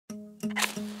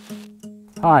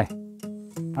Hi,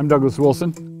 I'm Douglas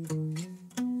Wilson.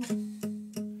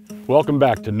 Welcome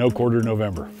back to No Quarter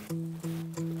November.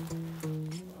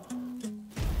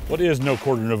 What is No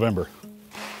Quarter November,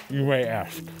 you may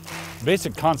ask?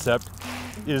 Basic concept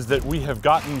is that we have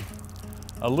gotten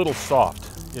a little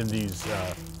soft in these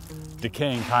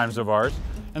decaying times of ours,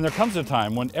 and there comes a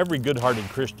time when every good-hearted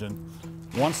Christian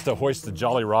wants to hoist the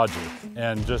Jolly Roger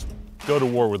and just go to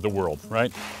war with the world,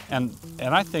 right? And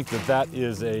I think that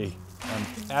is an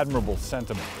admirable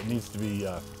sentiment that needs to be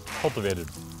cultivated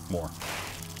more.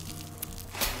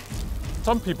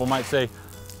 Some people might say,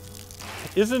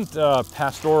 isn't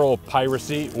pastoral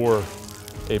piracy or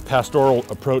a pastoral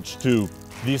approach to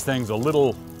these things a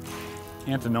little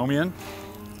antinomian?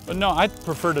 But no, I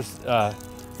prefer to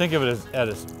think of it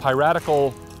as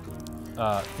piratical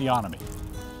theonomy.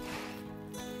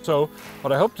 So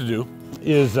what I hope to do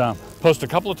is post a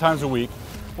couple of times a week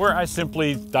where I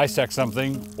simply dissect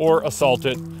something or assault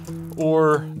it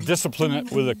or discipline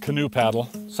it with a canoe paddle,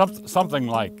 something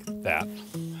like that,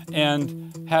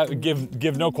 and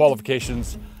give no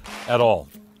qualifications at all.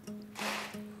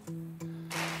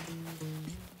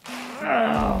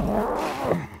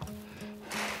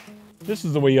 This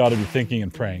is the way you ought to be thinking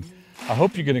and praying. I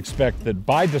hope you can expect that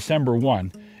by December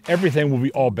 1, everything will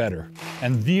be all better,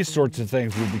 and these sorts of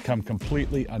things will become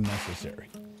completely unnecessary.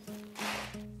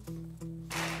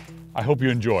 I hope you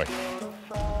enjoy.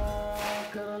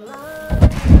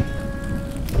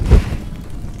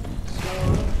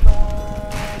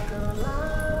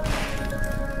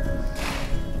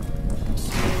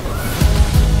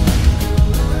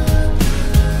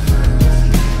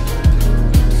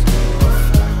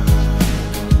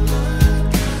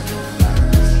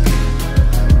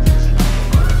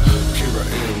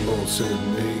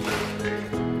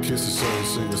 Kiss the sun,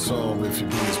 sing the psalm if you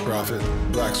be his prophet.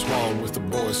 Black swan with the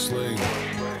boy sling.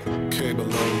 Came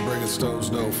alone, bringing stones,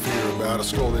 no fear about a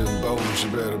skull in bones.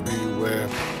 You better beware.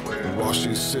 Wash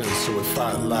these sins so we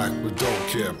fight like we don't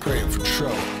care. Praying for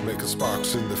trouble, making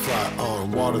sparks in the fire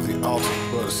on. Water the altar,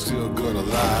 but it's still gonna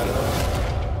light up.